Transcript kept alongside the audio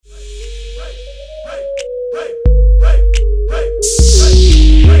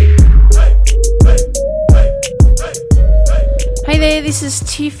there, this is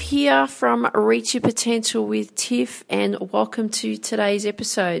Tiff here from Reach Your Potential with Tiff, and welcome to today's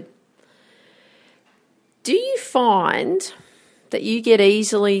episode. Do you find that you get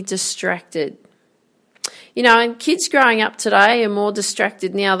easily distracted? You know, and kids growing up today are more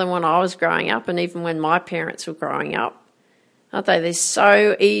distracted now than when I was growing up, and even when my parents were growing up, aren't they? They're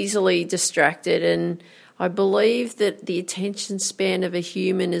so easily distracted, and I believe that the attention span of a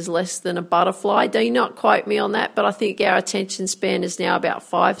human is less than a butterfly. Do not quote me on that, but I think our attention span is now about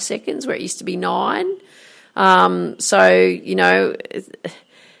 5 seconds, where it used to be 9.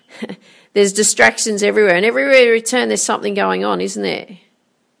 There's distractions everywhere, and everywhere you return, there's something going on, isn't there?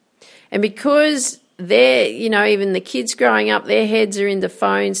 And because even the kids growing up, their heads are into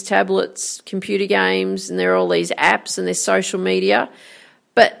phones, tablets, computer games, and there are all these apps and there's social media.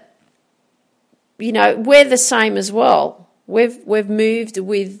 But we're the same as well. We've moved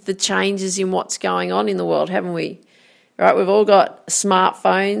with the changes in what's going on in the world, haven't we? Right? We've all got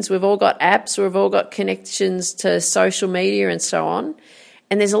smartphones, we've all got apps, we've all got connections to social media and so on.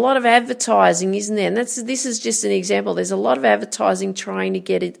 And there's a lot of advertising, isn't there? And this is just an example. There's a lot of advertising trying to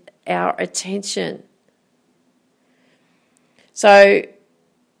get our attention. So,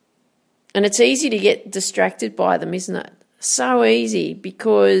 and it's easy to get distracted by them, isn't it? So easy,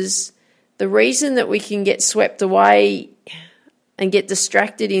 because the reason that we can get swept away and get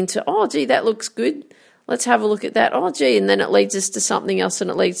distracted into, oh, gee, that looks good, let's have a look at that, oh, gee, and then it leads us to something else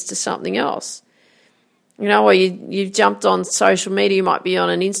and it leads to something else. Or you've jumped on social media, you might be on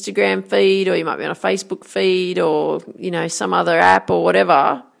an Instagram feed, or you might be on a Facebook feed, or, some other app or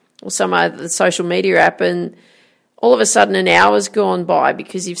whatever, or some other social media app, and all of a sudden an hour's gone by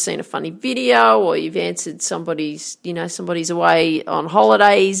because you've seen a funny video, or you've answered somebody's away on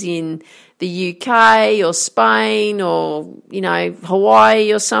holidays in the UK or Spain or,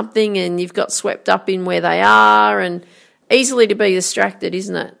 Hawaii or something, and you've got swept up in where they are, and easily to be distracted,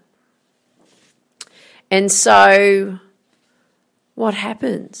 isn't it? And so what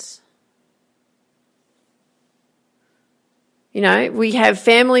happens? We have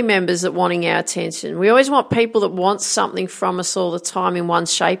family members that wanting our attention. We always want people that want something from us all the time in one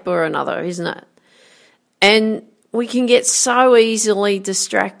shape or another, isn't it? And we can get so easily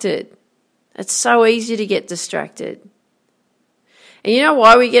distracted. It's so easy to get distracted. And you know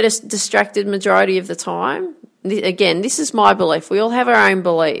why we get distracted majority of the time? Again, this is my belief. We all have our own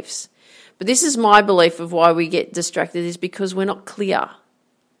beliefs. But this is my belief of why we get distracted, is because we're not clear.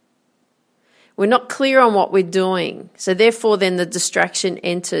 We're not clear on what we're doing. So therefore, then the distraction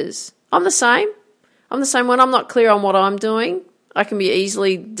enters. I'm the same. When I'm not clear on what I'm doing, I can be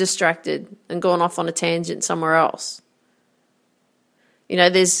easily distracted and gone off on a tangent somewhere else.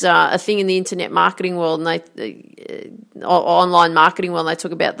 There's a thing in the internet marketing world, and online marketing world, and they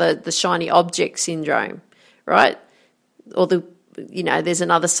talk about the shiny object syndrome, right? Or there's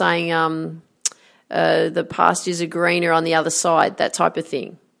another saying, the pastures are greener on the other side, that type of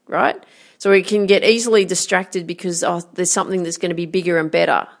thing, right? So we can get easily distracted because, there's something that's going to be bigger and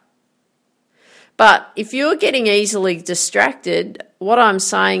better. But if you're getting easily distracted, what I'm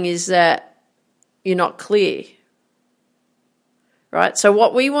saying is that you're not clear, right? So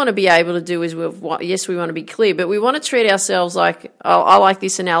what we want to be able to do is, we want to be clear, but we want to treat ourselves like, I like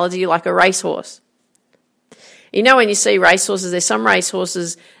this analogy, like a racehorse. When you see racehorses, there's some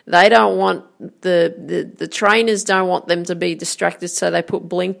racehorses, they don't want, the trainers don't want them to be distracted, so they put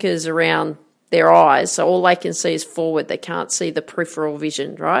blinkers around their eyes, so all they can see is forward. They can't see the peripheral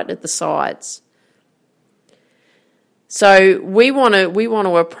vision, right, at the sides. So we want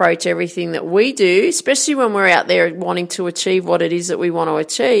to approach everything that we do, especially when we're out there wanting to achieve what it is that we want to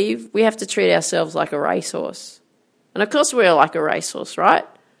achieve. We have to treat ourselves like a racehorse. And of course we're like a racehorse, right?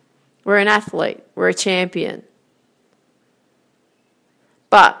 We're an athlete. We're a champion.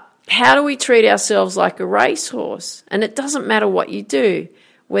 But how do we treat ourselves like a racehorse? And it doesn't matter what you do,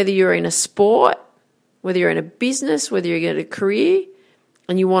 whether you're in a sport, whether you're in a business, whether you're in a career,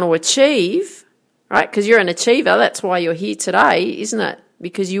 and you want to achieve, right? Because you're an achiever, that's why you're here today, isn't it?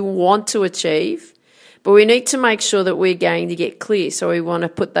 Because you want to achieve. But we need to make sure that we're going to get clear, so we want to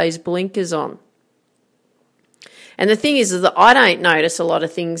put those blinkers on. And the thing is that I don't notice a lot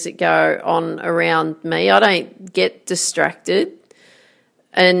of things that go on around me. I don't get distracted.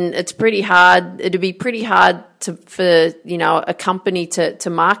 And it's pretty hard. It'd be pretty hard for a company to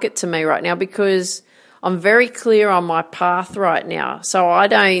market to me right now, because I'm very clear on my path right now. So I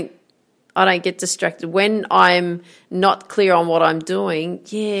don't get distracted. When I'm not clear on what I'm doing,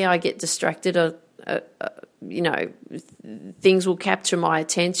 I get distracted. Things will capture my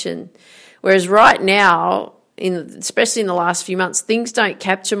attention. Whereas right now, especially in the last few months, things don't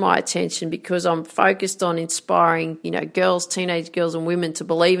capture my attention because I'm focused on inspiring, girls, teenage girls and women to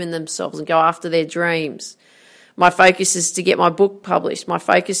believe in themselves and go after their dreams. My focus is to get my book published. My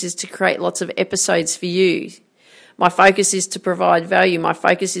focus is to create lots of episodes for you. My focus is to provide value. My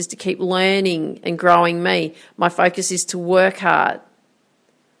focus is to keep learning and growing me. My focus is to work hard.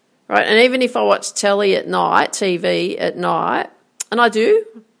 Right? And even if I watch TV at night, and I do,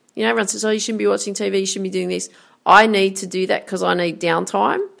 everyone says, you shouldn't be watching TV, you shouldn't be doing this. I need to do that because I need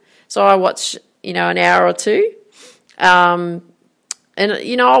downtime. So I watch, an hour or two. And,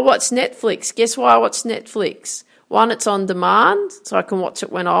 I watch Netflix. Guess why I watch Netflix? One, it's on demand, so I can watch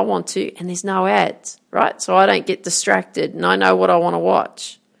it when I want to, and there's no ads, right? So I don't get distracted, and I know what I want to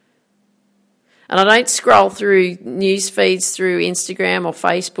watch. And I don't scroll through news feeds through Instagram or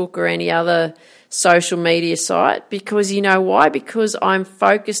Facebook or any other social media site because you know why? Because I'm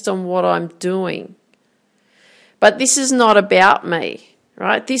focused on what I'm doing. But this is not about me,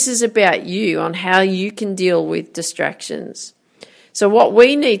 right? This is about you, on how you can deal with distractions. So what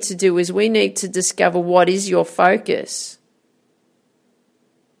we need to do is we need to discover what is your focus.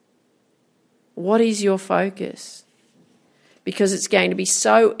 What is your focus? Because it's going to be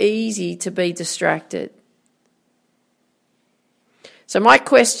so easy to be distracted. So my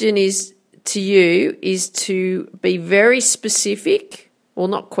question to you is to be very specific. Well,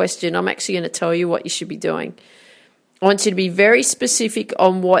 not question. I'm actually going to tell you what you should be doing. I want you to be very specific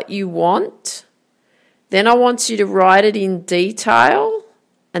on what you want. Then I want you to write it in detail,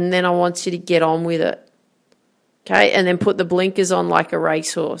 and then I want you to get on with it. Okay? And then put the blinkers on like a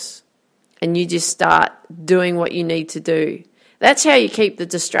racehorse, and you just start doing what you need to do. That's how you keep the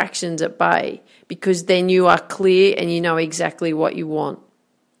distractions at bay, because then you are clear and you know exactly what you want.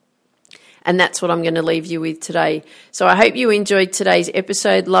 And that's what I'm going to leave you with today. So I hope you enjoyed today's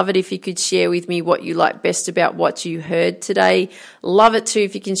episode. Love it if you could share with me what you like best about what you heard today. Love it too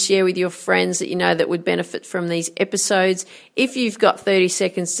if you can share with your friends that you know that would benefit from these episodes. If you've got 30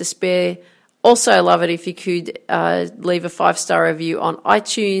 seconds to spare, also love it if you could leave a 5-star review on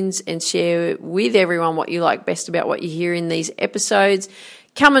iTunes and share with everyone what you like best about what you hear in these episodes.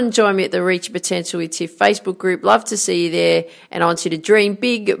 Come and join me at the Reach Your Potential with Tiff Facebook group. Love to see you there. And I want you to dream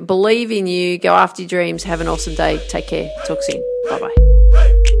big, believe in you, go after your dreams. Have an awesome day. Take care. Talk soon. Bye-bye.